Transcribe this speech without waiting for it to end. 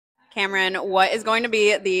Cameron, what is going to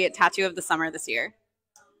be the tattoo of the summer this year?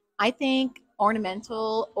 I think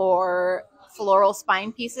ornamental or floral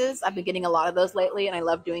spine pieces. I've been getting a lot of those lately and I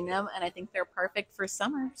love doing them and I think they're perfect for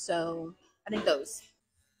summer. So I think those.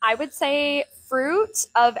 I would say fruit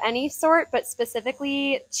of any sort, but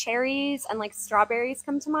specifically cherries and like strawberries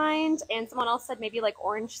come to mind. And someone else said maybe like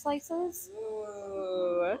orange slices.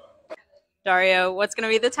 Ooh. Dario, what's going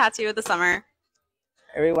to be the tattoo of the summer?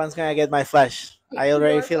 Everyone's gonna get my flesh. I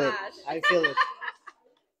already Your feel flash. it. I feel it.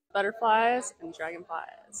 Butterflies and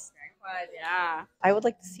dragonflies. Dragonflies, yeah. I would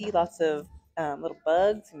like to see lots of little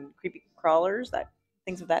bugs and creepy crawlers,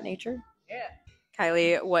 things of that nature. Yeah.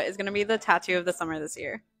 Kylie, what is going to be the tattoo of the summer this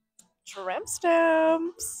year? Tramp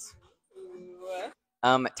stamps.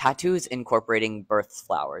 Tattoos incorporating birth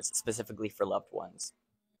flowers, specifically for loved ones.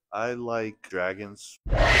 I like dragons.